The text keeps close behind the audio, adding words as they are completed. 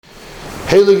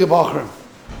Heilige Bachrim,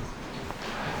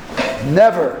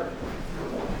 never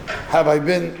have I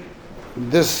been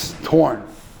this torn.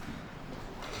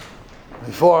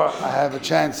 Before I have a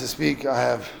chance to speak, I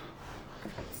have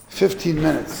 15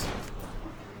 minutes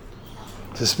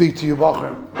to speak to you,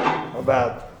 Bachrim,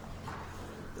 about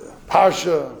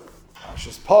Parshas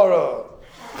Parah,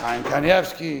 Chaim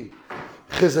Kanievsky,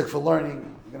 Chizuk for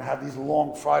learning. We're going to have these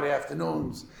long Friday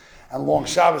afternoons and long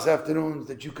Shabbos afternoons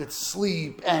that you could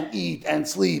sleep and eat and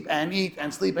sleep and eat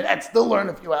and sleep and still learn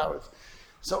a few hours.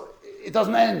 So it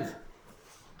doesn't end.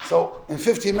 So in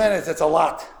 15 minutes, that's a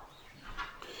lot.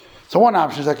 So one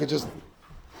option is I could just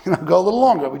go a little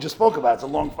longer. We just spoke about it. It's a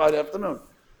long Friday afternoon.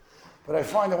 But I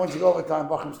find that once you go over time,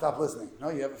 Bachrim stop listening. No,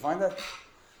 you ever find that?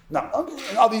 No.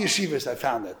 In other yeshivas, I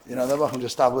found that. The Bachrim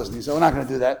just stop listening. So we're not going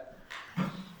to do that.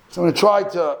 So I'm going to try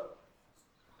to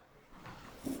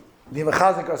be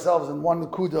mechazik ourselves in one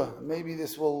nekuda. Maybe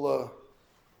this will...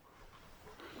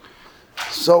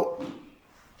 So,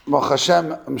 Baruch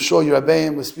Hashem, I'm sure your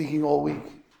Rebbeim was speaking all week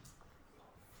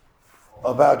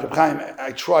about Reb Chaim.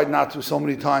 I tried not to so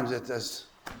many times, as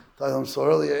I saw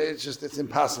earlier, it's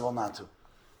impossible not to.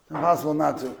 It's impossible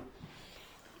not to.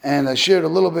 And I shared a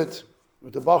little bit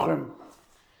with the Bachrim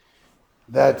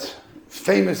that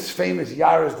famous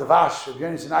Yaris Davash of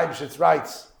Yonis and Eibishitz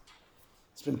writes,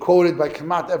 it's been quoted by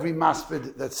Kamat every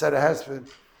Maspid that said a Hesped,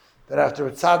 that after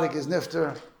a tzaddik is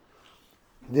nifter,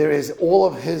 there is all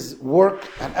of his work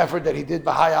and effort that he did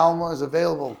Bahai Alma is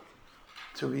available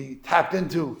to be tapped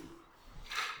into.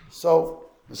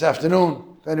 So this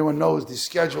afternoon, if anyone knows the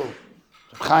schedule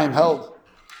Chaim held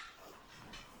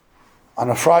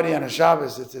on a Friday and a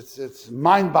Shabbos, it's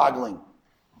mind-boggling.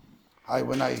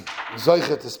 When I was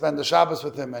zoichet to spend the Shabbos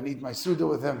with him and eat my Suda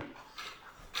with him,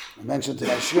 I mentioned to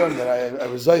my shiurim that I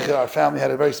was zoichet, our family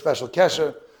had a very special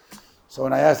kesher. So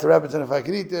when I asked the Rebbetzin if I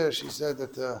could eat there, she said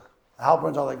that the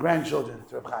Halperns are like grandchildren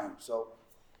to Reb Chaim. So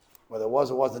whether it was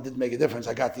or wasn't, it didn't make a difference.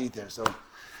 I got to eat there. So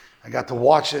I got to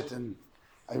watch it, and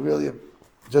I really,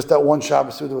 just that one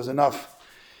Shabbos Suda was enough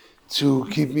to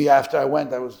keep me, after I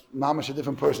went, I was mamash a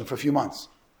different person for a few months.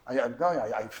 I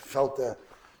felt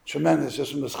tremendous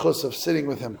just from the schus of sitting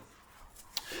with him.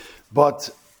 But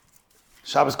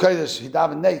Shabbos Kodesh, he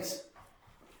davened nates.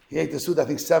 He ate the Suda, I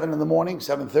think 7 in the morning,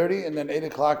 7:30, and then 8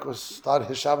 o'clock started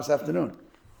his Shabbos afternoon.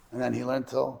 And then he learned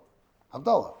till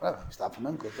Havdalah. He stopped from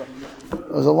Mincha.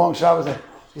 It was a long Shabbos.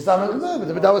 He stopped from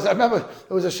Mincha, but that was, I remember,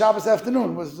 it was a Shabbos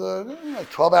afternoon. It was like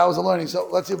 12 hours of learning. So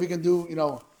let's see if we can do,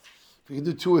 if we can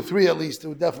do 2 or 3 at least, it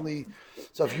would definitely.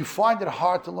 So if you find it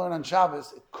hard to learn on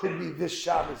Shabbos, it could be this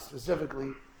Shabbos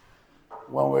specifically,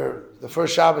 when the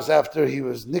first Shabbos after he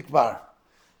was Nikbar.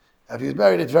 If he was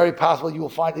married, it's very possible you will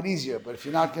find it easier. But if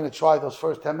you're not going to try those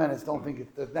first 10 minutes, don't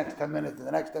think the next 10 minutes and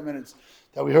the next 10 minutes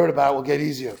that we heard about will get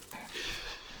easier.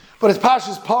 But it's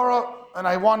Parshas Parah, and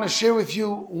I want to share with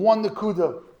you one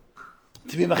nekuda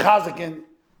to be mechazik in.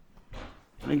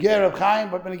 Benegeh Reb Chaim,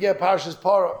 but benegeh Parshas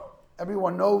Parah.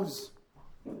 Everyone knows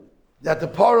that the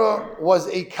Parah was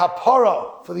a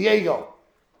kapara for the ego.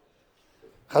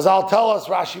 Chazal tell us,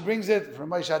 Rashi brings it from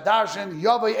Moshe Darshan,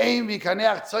 Yavai Ein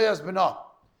v'Kaneach Tzoyas B'nah.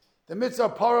 The mitzvah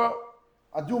of Parah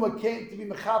Aduma came to be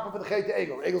mechaper for the chet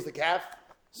ego. Ego's the calf,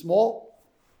 small.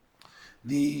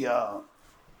 The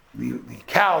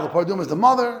cow, the Parah Aduma is the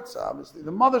mother. So obviously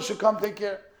the mother should come take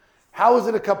care. How is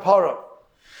it a kapara?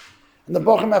 And the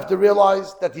Bachrim have to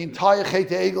realize that the entire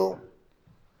chet ego,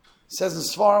 says in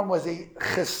Svarim, was a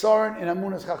chesaron in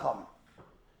Amunas Chacham.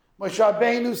 Moshe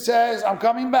Rabbeinu says, I'm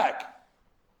coming back.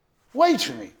 Wait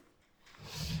for me.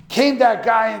 Came that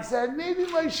guy and said, maybe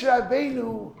Moshe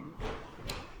Rabbeinu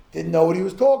didn't know what he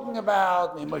was talking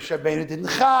about. Maybe Moshe Rabbeinu didn't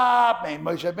chap. Maybe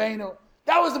Moshe Rabbeinu.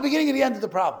 That was the beginning and the end of the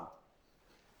problem.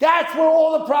 That's where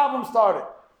all the problems started.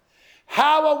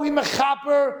 How are we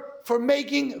mechaper for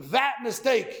making that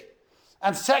mistake?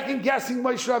 And second guessing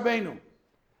Moshe Rabbeinu.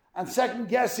 And second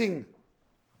guessing,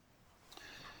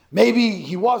 maybe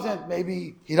he wasn't,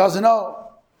 maybe he doesn't know.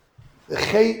 The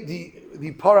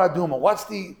Parah Aduma. What's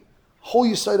the whole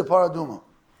Yisrael of Parah Aduma?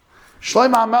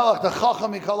 Shlomo HaMelech, the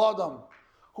Chacham Mikol Adam,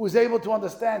 who was able to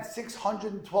understand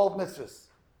 612 mitzvahs.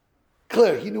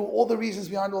 Clear, he knew all the reasons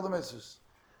behind all the mitzvahs.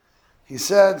 He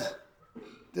said,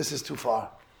 this is too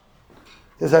far.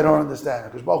 This I don't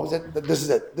understand. Because Baruch said, this is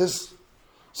it.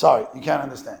 Sorry, you can't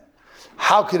understand.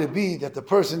 How could it be that the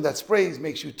person that sprays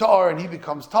makes you tar and he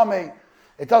becomes tameh?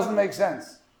 It doesn't make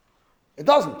sense. It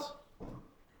doesn't.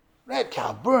 Red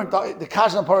cow, burnt, the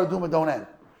kash and Parah Aduma don't end.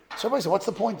 So everybody said, what's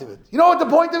the point of it? You know what the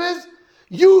point of it is?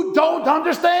 You don't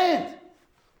understand.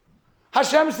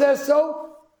 Hashem says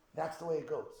so. That's the way it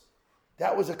goes.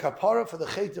 That was a kapara for the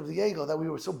chet of the ego that we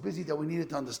were so busy that we needed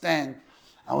to understand.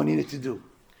 and we needed to do.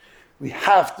 We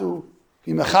have to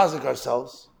be mechazik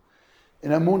ourselves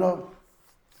in Emunah.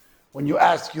 When you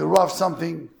ask your Rav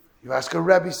something, you ask a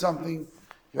Rebbe something,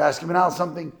 you ask him out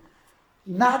something,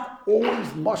 not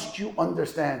always must you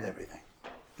understand everything.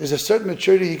 There's a certain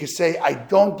maturity you can say, I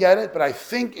don't get it, but I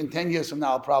think in 10 years from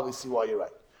now I'll probably see why you're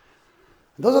right.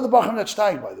 And those are the Bachim that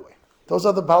steig, by the way. Those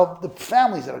are the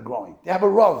families that are growing. They have a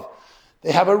Rav,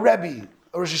 they have a Rebbe,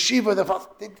 a Rosh Yeshiva,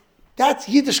 that's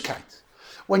Yiddishkeit.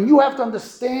 When you have to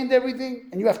understand everything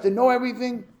and you have to know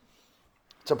everything,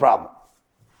 it's a problem.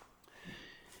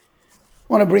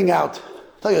 I want to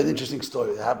tell you an interesting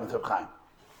story that happened to Chaim.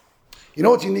 You know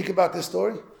what's unique about this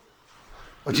story?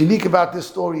 What's unique about this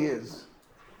story is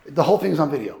the whole thing's on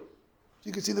video.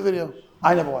 You can see the video.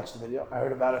 I never watched the video. I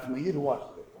heard about it from a Yid who watched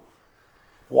the video.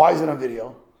 Why is it on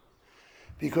video?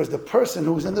 Because the person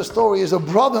who's in the story is a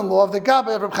brother-in-law of the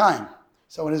Gabbai of Reb Chaim.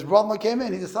 So when his brother-in-law came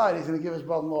in, he decided he's going to give his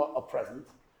brother-in-law a present.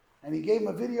 And he gave him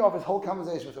a video of his whole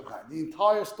conversation with Reb Chaim. The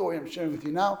entire story I'm sharing with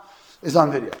you now is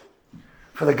on video.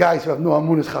 For the guys who have no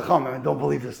amunas chacham and don't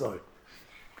believe the story.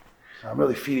 So I'm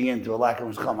really feeding into a lack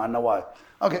of chacham. I don't know why.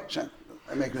 Okay,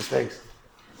 I make mistakes.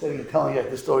 Instead of telling you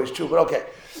this story is true, but okay.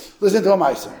 Listen to a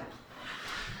ma'aser.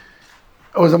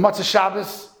 It was a Matzah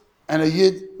Shabbos, and a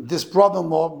Yid, this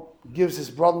brother-in-law, gives his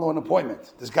brother-in-law an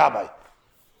appointment. This Gabbai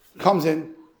comes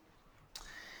in,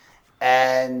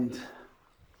 and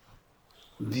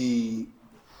the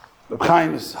Reb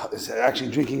Chaim is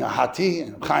actually drinking a hot tea,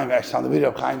 and Reb Chaim actually on the video,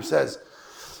 Reb Chaim says,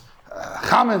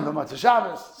 Chamin b'Matzah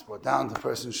Shabbos. It's brought down. The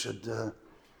person should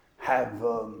have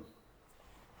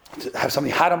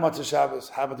something hot on Matzah Shabbos.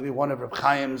 Happened to be one of Reb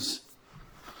Chaim's,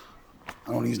 I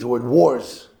don't want to use the word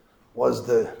wars, was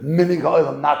the minig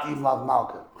ha'olam not even lav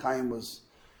malka. Chaim was,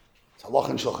 it's halach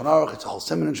in Shulchan Aruch, it's a whole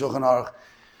simon in Shulchan Aruch.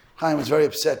 Chaim was very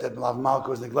upset that lav malka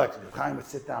was neglected. Chaim would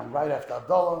sit down right after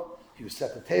Havdalah. He would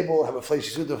set the table, have a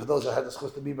fleish yisuda for those that had the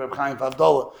schus to be Reb Chaim for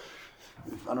Havdalah. I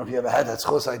don't know if you ever had that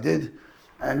schus, I did.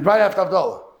 And right after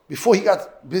Havdalah, before he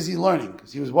got busy learning,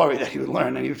 because he was worried that he would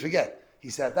learn and he would forget, he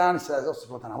sat down, he said, also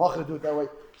put on halacha to do it that way,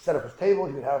 set up his table,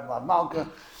 he would have lav malka,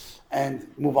 and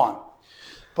move on.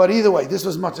 But either way, this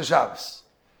was Matzah Shabbos.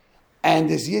 And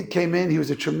this Yid came in, he was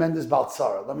a tremendous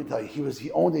Baltzara. Let me tell you, he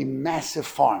owned a massive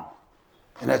farm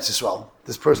in Eretz Yisrael.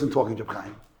 This person talking to Reb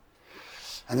Chaim.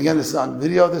 And again, this is on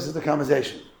video, this is the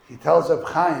conversation. He tells Reb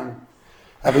Chaim,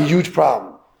 I have a huge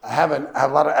problem. I have a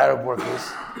lot of Arab workers.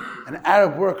 An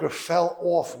Arab worker fell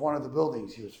off one of the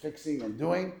buildings he was fixing and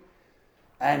doing,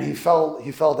 and he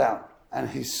fell down, and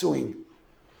he's suing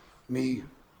me,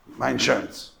 my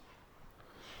insurance.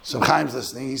 So Chaim's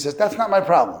listening. He says, that's not my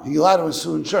problem. You're allowed to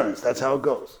sue insurance. That's how it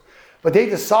goes. But they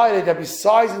decided that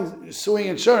besides suing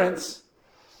insurance,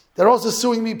 they're also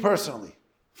suing me personally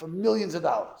for millions of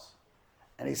dollars.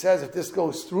 And he says, if this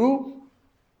goes through,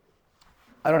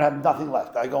 I don't have nothing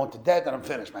left. I go into debt and I'm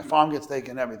finished. My farm gets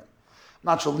taken and everything. I'm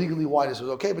not sure legally why this was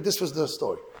okay, but this was the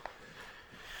story.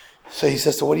 So he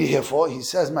says, so what are you here for? He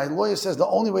says, my lawyer says the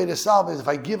only way to solve it is if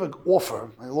I give an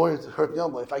offer, my lawyer hurt me,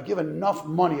 if I give enough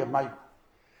money of my,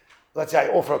 let's say I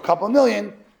offer a couple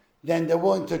million, then they're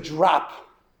willing to drop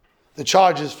the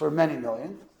charges for many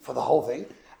million, for the whole thing.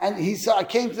 And he said, I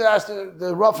came to ask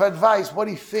the rough advice, what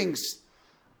he thinks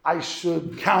I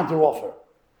should counter offer.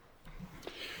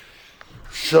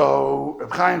 So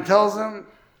Reb Chaim tells him,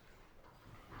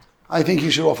 I think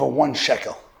you should offer 1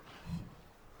 shekel.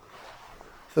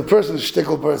 The person's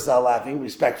shtickle bursts out laughing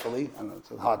respectfully. I know it's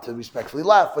hard to respectfully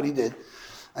laugh, but he did.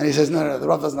 And he says, no, the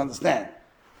Rav doesn't understand.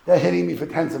 They're hitting me for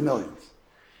tens of millions.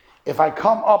 If I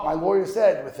come up, my lawyer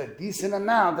said, with a decent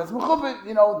amount, that's mechubit,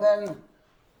 then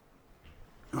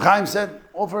Chaim said,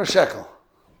 offer a shekel.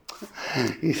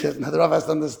 He says, no, the Rav has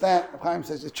to understand. Chaim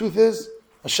says, the truth is,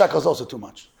 a shekel is also too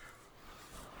much.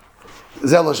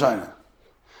 Zel Shana.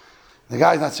 The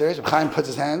guy's not serious. Chaim puts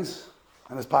his hands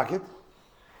in his pocket.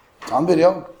 It's on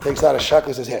video. Takes out a shekel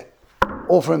and says, here,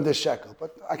 offer him this shekel.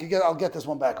 But I'll get this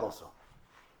one back also.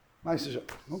 Nice.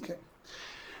 Okay.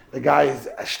 The guy is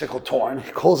a shtickle torn.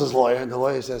 He calls his lawyer, and the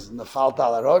lawyer says, "Nafal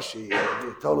ala rosh,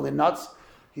 you're totally nuts."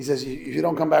 He says, "If you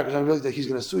don't come back, because I realize that he's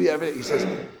going to sue you." Everything. He says,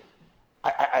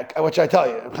 "What should I tell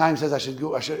you?" Chaim says, "I should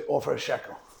offer a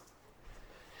shekel."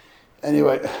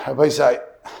 Anyway, Rabbi Say,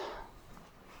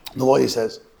 the lawyer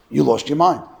says, "You lost your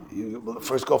mind. You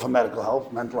first go for mental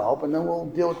help, and then we'll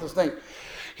deal with this thing."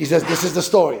 He says, "This is the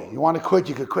story. You want to quit?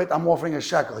 You could quit. I'm offering a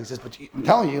shekel." He says, "But I'm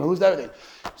telling you, you're going to lose everything."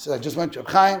 He says, "I just went to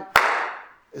Chaim.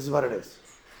 This is what it is."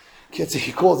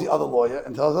 He calls the other lawyer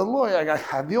and tells the lawyer, "I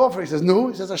have the offer." He says, "No."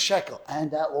 He says, "A shekel." And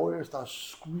that lawyer starts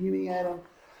screaming at him.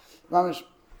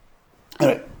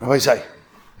 Anyway, Rabbi Say,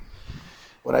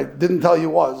 what I didn't tell you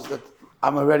was that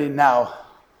I'm already now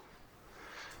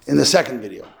in the second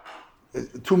video.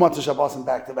 2 months of Shabbos and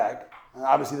back to back. And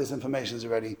obviously this information is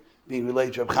already being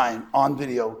relayed to Reb Chaim on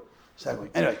video.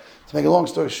 Anyway, to make a long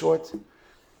story short,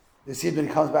 this Yid, when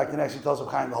he comes back the next, he tells Reb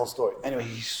Chaim the whole story. Anyway,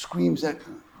 he screams at,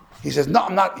 he says, no,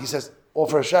 I'm not. He says,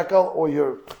 offer a shekel or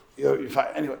you're fine.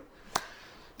 Anyway,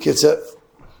 kid said,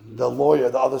 the lawyer,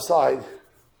 the other side,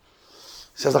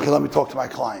 says, okay, let me talk to my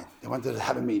client. They went to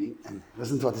have a meeting, and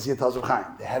listen to what the Yid tells Reb Chaim.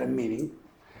 They had a meeting,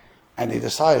 and they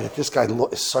decided that this guy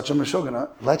is such a meshugana,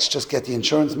 let's just get the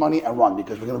insurance money and run,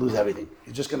 because we're going to lose everything.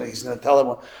 He's going to tell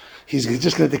everyone, he's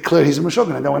just going to declare he's a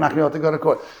meshugana, and then we're not going to be able to go to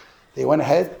court. They went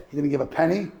ahead, he didn't give a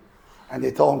penny, and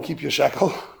they told him, keep your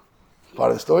shekel.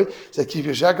 Part of the story. He said, keep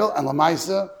your shekel, and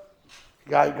Lamaisa, the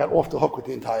guy got off the hook with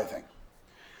the entire thing.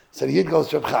 So the Yid goes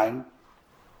to Reb Chaim,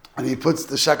 and he puts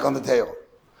the shekel on the table.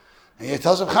 And he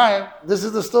tells Reb Chaim, this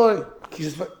is the story. He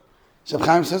says, so Reb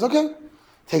Chaim says, okay.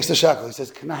 Takes the shekel. He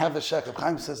says, can I have the shekel? Reb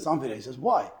Chaim says something. He says,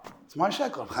 why? It's my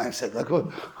shekel. Reb Chaim said, like,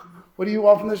 what do you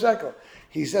want from the shekel?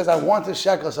 He says, I want the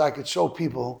shekel so I could show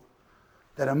people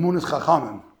that Amunas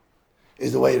Chachamim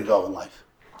is the way to go in life.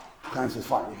 Reb Chaim says,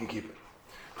 fine, you can keep it.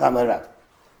 Reb Chaim let it out.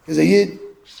 Because a Yid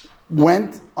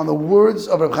went on the words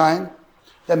of Reb Chaim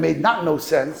that made no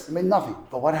sense, made nothing.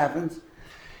 But what happens?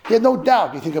 He had no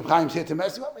doubt. You think Reb Chaim's here to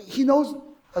mess? He knows.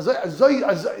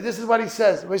 This is what he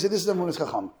says. He said, this is Amunas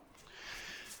Chachamim.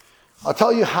 I'll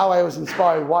tell you how I was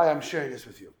inspired, why I'm sharing this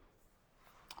with you.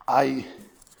 There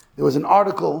was an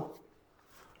article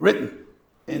written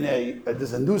in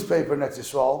there's a newspaper in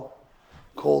Yisrael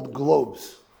called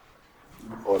Globes,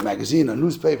 or a magazine, a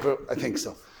newspaper, I think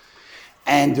so.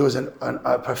 And there was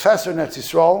a professor in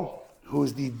Yisrael who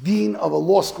is the dean of a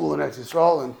law school in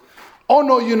Yisrael, and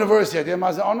Ono University.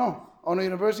 Ono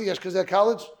University, Yesh Kazeh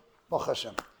College, Baruch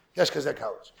Hashem, Yesh Kazeh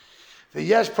College. The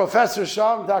Yesh Professor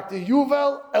Sham, Dr.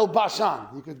 Yuval El-Bashan.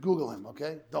 You could Google him,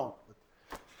 okay? Don't.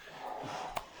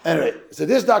 Anyway, so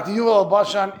this Dr. Yuval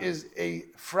El-Bashan is a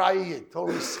Frai,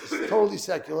 totally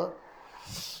secular.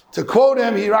 To quote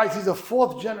him, he writes, he's a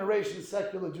 4th generation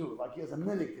secular Jew. Like he has a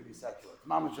minute to be secular.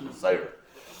 Mamash and Messiah.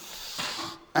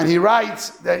 And he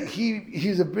writes that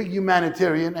he's a big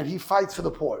humanitarian and he fights for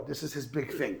the poor. This is his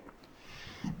big thing.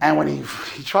 And when he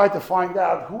tried to find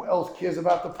out who else cares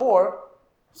about the poor,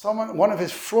 one of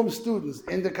his frum students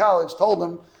in the college told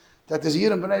him that there's a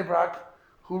Yid in Bnei Brak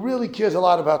who really cares a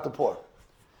lot about the poor.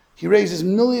 He raises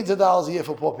millions of dollars a year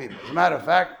for poor people. As a matter of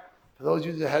fact, for those of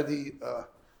you that had the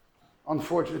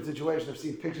unfortunate situation of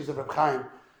seeing pictures of Reb Chaim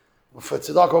for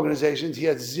tzedakah organizations, he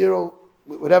had zero,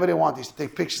 whatever they want. He used to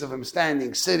take pictures of him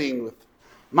standing, sitting with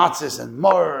matzahs and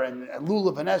mor and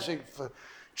lulav and eshik.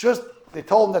 They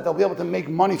told him that they'll be able to make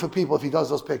money for people if he does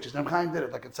those pictures. And Reb Chaim did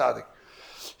it like a tzaddik.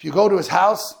 If you go to his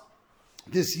house,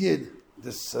 this Yid,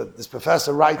 this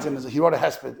professor writes him, he wrote a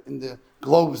Hesped in the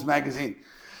Globes magazine.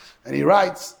 And he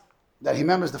writes that he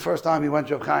remembers the first time he went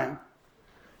to Reb Chaim,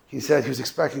 he said he was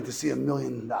expecting to see $1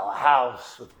 million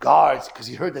house with guards, because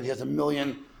he heard that he has 1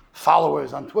 million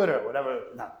followers on Twitter,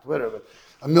 not Twitter, but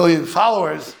 1 million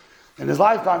followers in his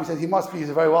lifetime. He said he's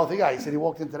a very wealthy guy. He said he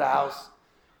walked into the house,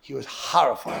 he was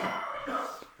horrified.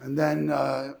 And then,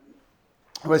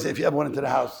 if you ever went into the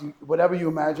house, whatever you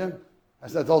imagine,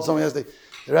 as I told someone yesterday,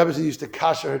 the Rebbe used to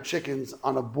kasher her chickens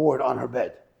on a board on her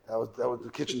bed. That was the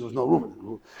kitchen. There was no room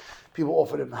in it. People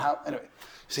offered him how. Anyway,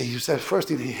 so he said first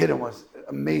thing that he hit him was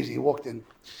amazing. He walked in,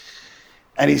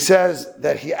 and he says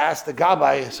that he asked the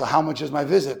gabbai, "So how much is my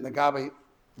visit?" And the gabbai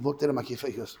looked at him like he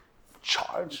goes,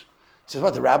 "Charge." He says,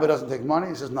 "What? The rabbi doesn't take money?"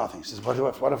 He says, "Nothing." He says,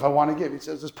 "What if I want to give?" He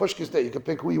says, "This pushki's day. You can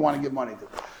pick who you want to give money to.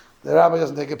 The rabbi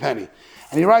doesn't take a penny."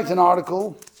 And he writes an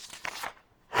article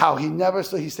how he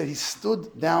said he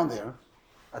stood down there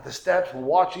at the steps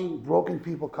watching broken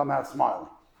people come out smiling.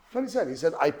 That's what he said. He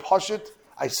said,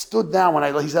 I stood down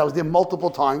he said I was there multiple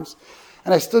times,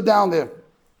 and I stood down there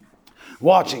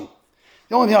watching.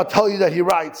 The only thing I'll tell you that he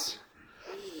writes,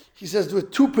 he says there were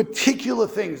 2 particular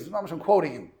things, I'm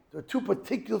quoting him, there are 2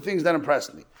 particular things that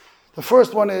impressed me. The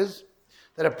first one is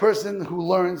that a person who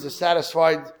learns is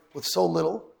satisfied with so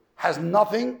little, has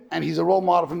nothing, and he's a role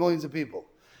model for millions of people.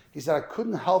 He said, I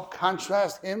couldn't help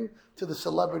contrast him to the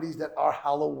celebrities that our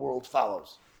hollow world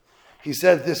follows. He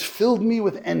said, this filled me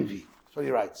with envy. That's what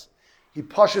he writes. He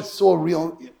pashut so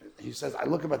real. He says, I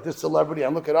look at this celebrity, I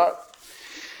look at art.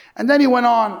 And then he went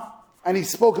on, and he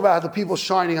spoke about the people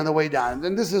shining on the way down.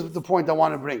 And this is the point I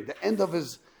want to bring. The end of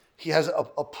he has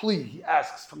a plea he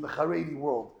asks from the Haredi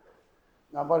world.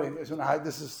 Now, buddy,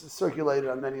 this is circulated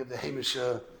on many of the Hamish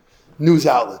news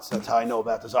outlets. That's how I know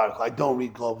about this article. I don't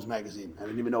read Globes magazine. I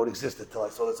didn't even know it existed until I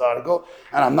saw this article.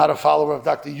 And I'm not a follower of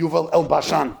Dr. Yuval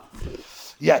El-Bashan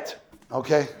yet.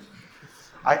 Okay?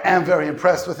 I am very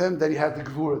impressed with him that he had the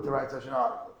gevura to write such an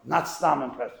article. Not stam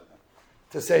impressed with him.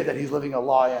 To say that he's living a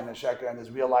lie and a sheker and there's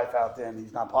real life out there and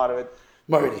he's not part of it.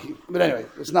 But anyway,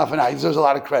 it's not for now. He deserves a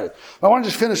lot of credit. But I want to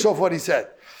just finish off what he said.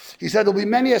 He said there'll be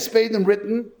many Hespedim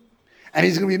written, and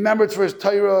he's going to be remembered for his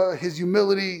Torah, his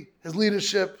humility, his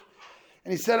leadership.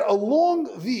 And he said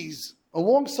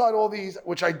alongside all these,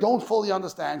 which I don't fully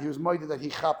understand, he was mighty that he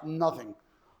chapped nothing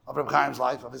of Reb Chaim's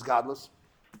life, of his godless.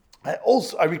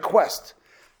 I request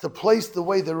to place the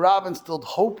way the Rav instilled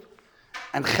hope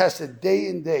and chesed day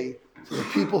in day to the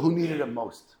people who needed it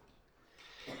most.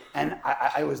 And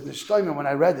I was nishtoimim when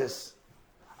I read this.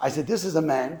 I said, this is a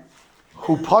man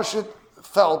who Pashut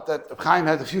felt that Chaim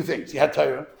had a few things. He had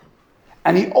Torah.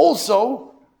 And he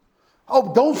also,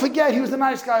 don't forget, he was a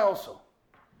nice guy also.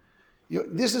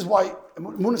 This is why,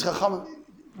 Munas Chachamim,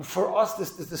 for us,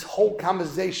 this whole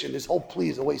conversation, this whole plea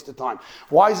is a waste of time.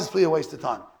 Why is this plea a waste of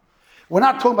time? We're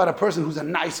not talking about a person who's a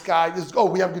nice guy.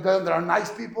 We have Gedolim that are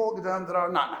nice people, Gedolim that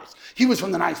are not nice. He was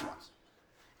from the nice ones.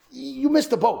 You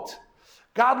missed the boat.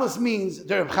 Godless means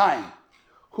the Reb Chaim,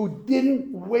 who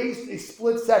didn't waste a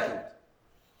split second.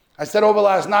 I said over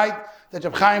last night that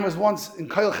Reb Chaim was once in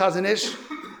Koil Chazon Ish,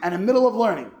 and in the middle of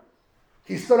learning,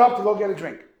 he stood up to go get a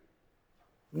drink.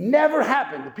 Never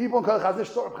happened. The people in Koil Chazon Ish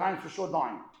thought Reb Chaim for sure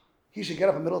dying. He should get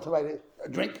up in the middle to write a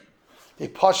drink. They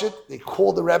push it. They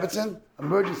call the Rebbetzin,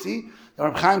 emergency. The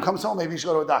Reb Chaim comes home. Maybe he should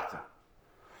go to a doctor.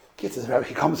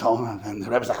 He comes home, and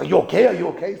the Rebbe's like, "Are you okay? Are you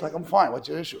okay?" He's like, "I'm fine. What's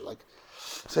your issue?"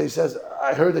 So he says,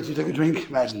 "I heard that you took a drink."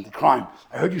 Imagine the crime.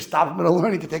 I heard you stop in the middle of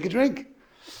learning to take a drink.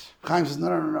 Chaim says,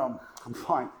 No. I'm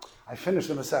fine. I finished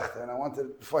the Masechta,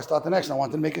 and before I start the next one, I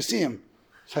wanted to make a siyum.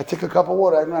 So I took a cup of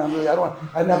water. I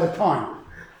didn't have time.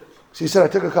 So he said, I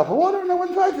took a cup of water, and I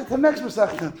went right to the next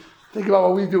Masechta. Think about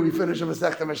what we do. We finish a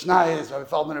Masechta Mishnayos. Rabbi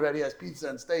Feldman already has pizza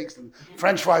and steaks and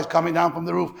French fries coming down from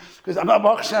the roof. Because I'm not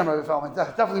Baruch Hashem, Rabbi Feldman.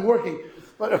 Definitely working.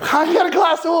 But if Chaim had a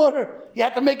glass of water, he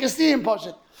had to make a siyum,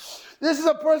 Pashut. This is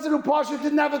a person who Pashut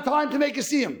didn't have the time to make a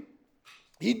siyum.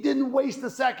 He didn't waste a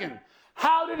second.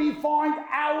 How did he find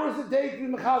hours a day to be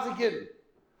Mechazik Yidden?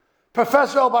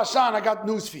 Professor El-Bashan, I got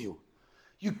news for you.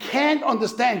 You can't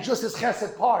understand just his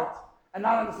chesed part and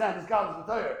not understand his godless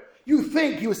Torah. You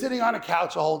think he was sitting on a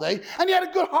couch the whole day, and he had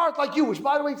a good heart like you, which,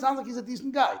 by the way, it sounds like he's a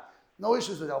decent guy. No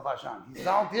issues with El-Bashan. He's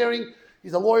volunteering.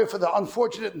 He's a lawyer for the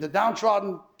unfortunate and the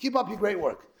downtrodden. Keep up your great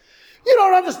work. You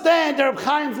don't understand Reb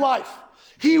Chaim's life.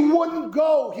 He wouldn't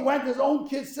go. He went to his own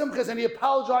kid's simchas and he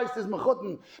apologized to his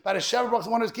mechutin about his Shabbos.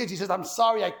 One of his kids, he says, I'm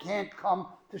sorry I can't come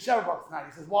to Shabbos tonight.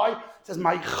 He says, why? He says,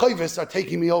 my chayvis are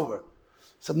taking me over.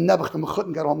 So Nebuch, the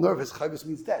mechutin, got all nervous. Chayvis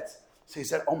means debts. So he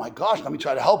said, oh my gosh, let me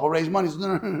try to help or raise money. He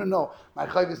said, no. My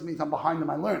chayvis means I'm behind in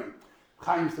my learning.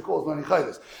 Chaim used to call his learning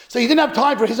chayvis. So he didn't have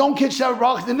time for his own kid's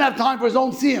Shabbos. He didn't have time for his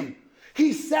own siyum.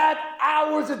 He sat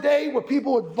hours a day where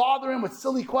people would bother him with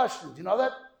silly questions. You know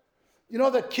that? You know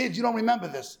that kids, you don't remember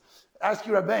this. Ask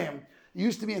your Rebbeim. It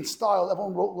used to be in style.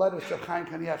 Everyone wrote letters to Chaim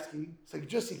Kanievsky, so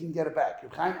just you can get it back.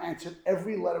 Chaim answered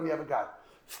every letter he ever got.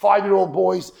 5-year-old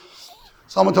boys.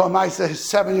 Someone told me, his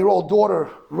 7-year-old daughter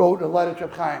wrote a letter to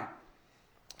Chaim.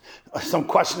 Some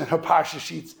question in her parsha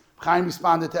sheets. Chaim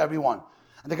responded to everyone.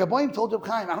 And the Gabbaim told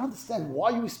Chaim, I don't understand why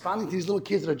you're responding to these little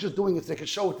kids that are just doing it so they can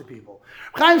show it to people.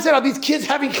 Chaim said, are these kids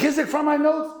having chizik from my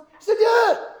notes? He said,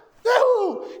 yeah.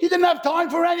 No, he didn't have time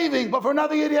for anything, but for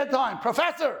another year he had time.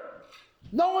 Professor,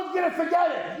 no one's going to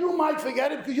forget it. You might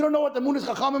forget it because you don't know what the Munas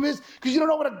Chachamim is, because you don't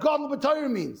know what a Gadol B'Torah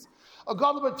means. A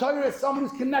Gadol B'Torah is someone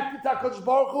who's connected to HaKadosh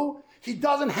Baruch Hu. He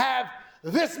doesn't have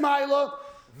this Mila,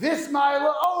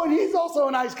 and he's also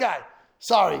a nice guy.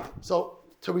 Sorry. So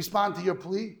to respond to your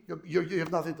plea, you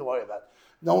have nothing to worry about.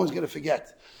 No one's going to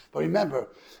forget. But remember,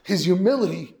 his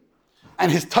humility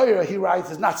and his Torah, he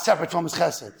writes, is not separate from his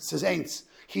chesed. It's his ain'ts.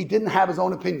 He didn't have his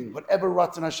own opinion. Whatever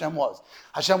Ratzon Hashem was.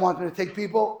 Hashem wants me to take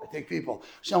people, I take people.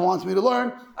 Hashem wants me to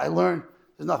learn, I learn.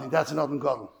 There's nothing. That's an Odin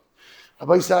Gadol.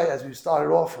 Rabbi Yisai, as we started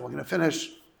off, and we're going to finish,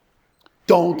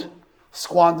 don't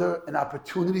squander an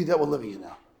opportunity that we're living in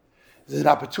now. This is an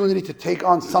opportunity to take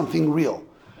on something real.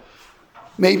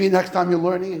 Maybe next time you're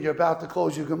learning and you're about to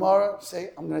close your Gemara,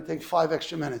 say, I'm going to take 5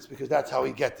 extra minutes because that's how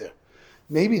we get there.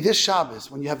 Maybe this Shabbos,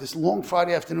 when you have this long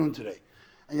Friday afternoon today,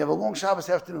 and you have a long Shabbos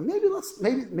afternoon, maybe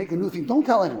make a new thing. Don't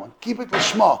tell anyone. Keep it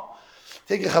l'shma.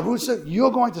 Take your chavrusa.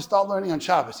 You're going to start learning on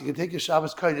Shabbos. You can take your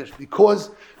Shabbos Kodesh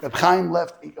because Reb Chaim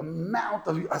left an amount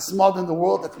of asmad in the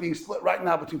world that's being split right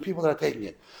now between people that are taking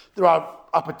it. There are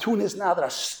opportunists now that are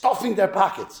stuffing their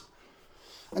pockets.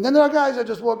 And then there are guys that are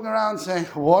just walking around saying,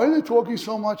 why are they talking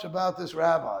so much about this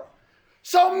rabbi?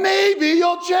 So maybe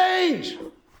you'll change.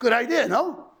 Good idea,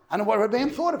 no? I don't know what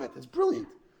Rebbeim thought of it. It's brilliant.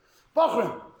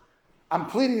 Bachrim, I'm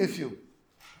pleading with you.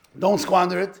 Don't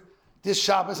squander it. This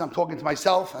Shabbos, I'm talking to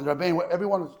myself and Rabbeinu,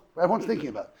 everyone's thinking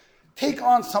about it. Take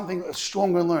on something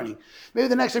stronger in learning. Maybe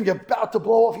the next time you're about to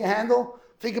blow off your handle,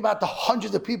 think about the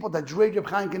hundreds of people that draped Reb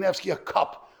Chaim Kanievsky a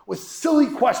cup with silly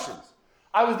questions.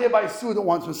 I was there by a student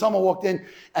once when someone walked in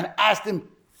and asked him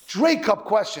Drake cup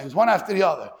questions, one after the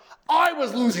other. I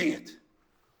was losing it.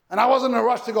 And I wasn't in a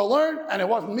rush to go learn, and it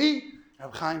wasn't me.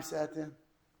 Reb Chaim sat there.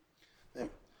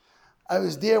 I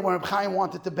was there when Reb Chaim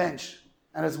wanted to bench.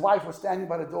 And his wife was standing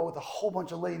by the door with a whole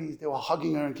bunch of ladies. They were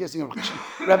hugging her and kissing her.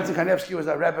 Rebbe Kanievsky was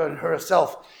a Rebbe and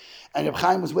herself. And Reb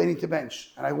Chaim was waiting to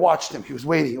bench. And I watched him. He was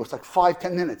waiting. It was like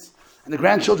 5-10 minutes. And the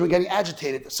grandchildren were getting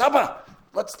agitated. Saba,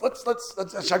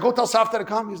 should I go tell Safta to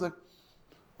come? He's like,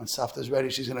 when Safta's ready,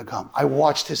 she's going to come. I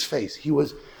watched his face. He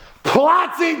was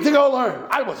plotting to go learn.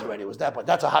 I wasn't ready. It was that, but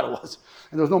that's how hot it was.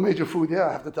 And there was no major food there,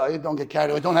 I have to tell you. Don't get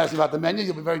carried away. Don't ask me about the menu.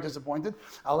 You'll be very disappointed.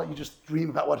 I'll let you just dream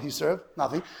about what he served.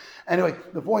 Nothing. Anyway,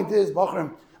 the point is,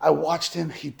 Bachram, I watched him.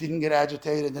 He didn't get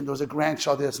agitated. And there was a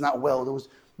grandchild there that's not well. There was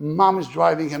mom is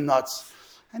driving him nuts.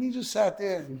 And he just sat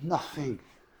there. Nothing.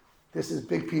 This is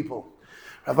big people.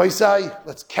 Rabbi Isai,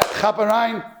 let's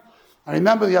chaperein. And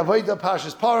remember the Avodah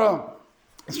Pashas Parah.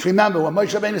 Let's remember when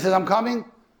Moshe Rabbeinu says, I'm coming,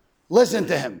 listen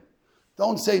to him.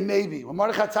 Don't say maybe. When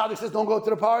Mordechai Tzaddik says, don't go to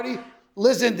the party,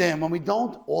 listen to him. When we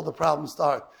don't, all the problems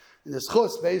start. In the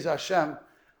schus, Be'ez Hashem,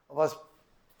 of us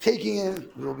taking in,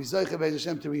 we will be Zoche Be'ez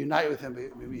Hashem to reunite with him,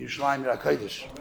 Yisrael, Kodesh.